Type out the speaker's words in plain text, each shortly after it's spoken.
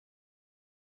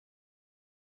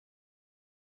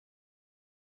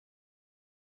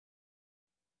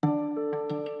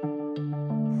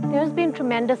There's been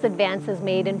tremendous advances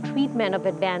made in treatment of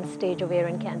advanced stage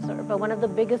ovarian cancer, but one of the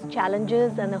biggest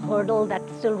challenges and the hurdle that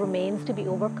still remains to be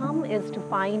overcome is to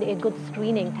find a good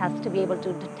screening test to be able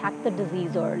to detect the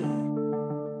disease early.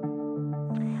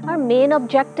 Our main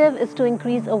objective is to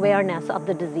increase awareness of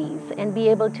the disease and be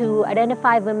able to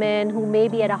identify women who may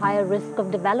be at a higher risk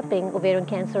of developing ovarian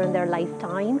cancer in their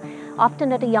lifetime,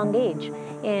 often at a young age.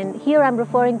 And here I'm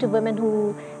referring to women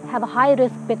who have a high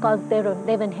risk because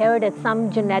they've inherited some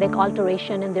genetic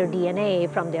alteration in their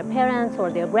DNA from their parents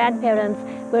or their grandparents,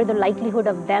 where the likelihood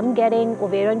of them getting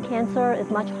ovarian cancer is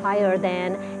much higher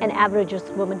than an average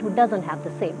risk woman who doesn't have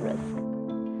the same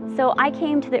risk. So I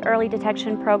came to the early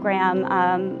detection program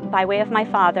by way of my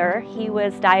father. He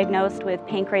was diagnosed with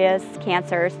pancreas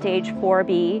cancer, stage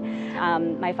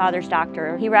 4B. My father's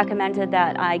doctor, he recommended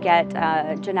that I get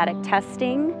genetic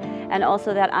testing, and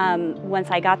also that once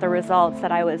I got the results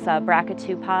that I was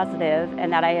BRCA2 positive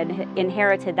and that I had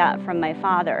inherited that from my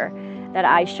father, that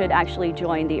I should actually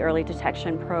join the early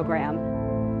detection program.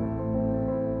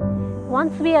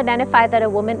 Once we identify that a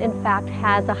woman in fact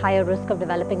has a higher risk of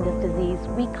developing this disease,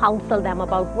 we counsel them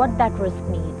about what that risk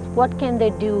means. What can they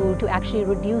do to actually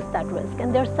reduce that risk?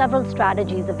 And there are several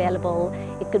strategies available.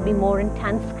 It could be more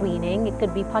intense screening. It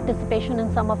could be participation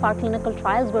in some of our clinical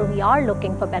trials where we are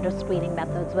looking for better screening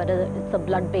methods, whether it's a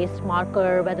blood-based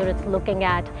marker, whether it's looking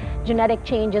at genetic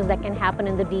changes that can happen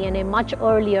in the DNA much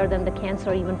earlier than the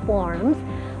cancer even forms.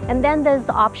 And then there's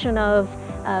the option of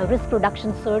risk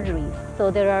reduction surgeries.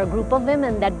 So there are a group of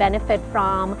women that benefit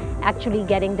from actually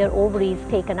getting their ovaries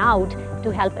taken out to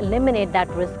help eliminate that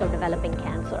risk of developing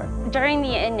cancer. During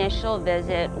the initial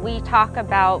visit, we talk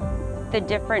about the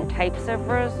different types of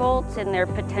results and their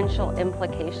potential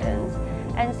implications.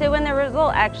 And so when the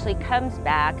result actually comes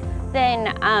back,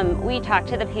 then we talk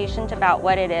to the patient about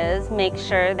what it is, make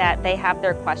sure that they have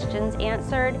their questions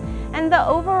answered. And the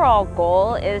overall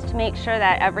goal is to make sure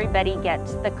that everybody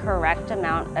gets the correct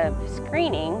amount of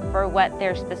screening for what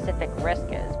their specific risk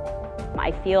is.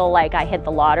 I feel like I hit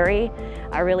the lottery,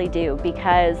 I really do,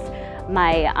 because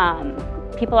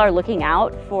people are looking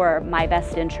out for my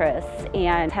best interests.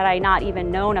 And had I not even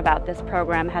known about this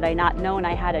program, had I not known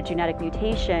I had a genetic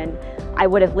mutation, I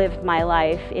would have lived my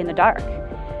life in the dark.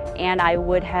 And I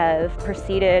would have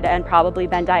proceeded and probably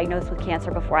been diagnosed with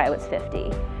cancer before I was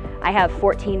 50. I have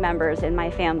 14 members in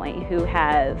my family who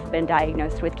have been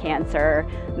diagnosed with cancer,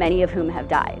 many of whom have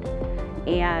died.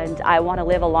 And I want to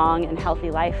live a long and healthy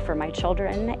life for my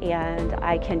children, and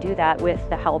I can do that with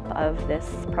the help of this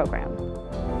program.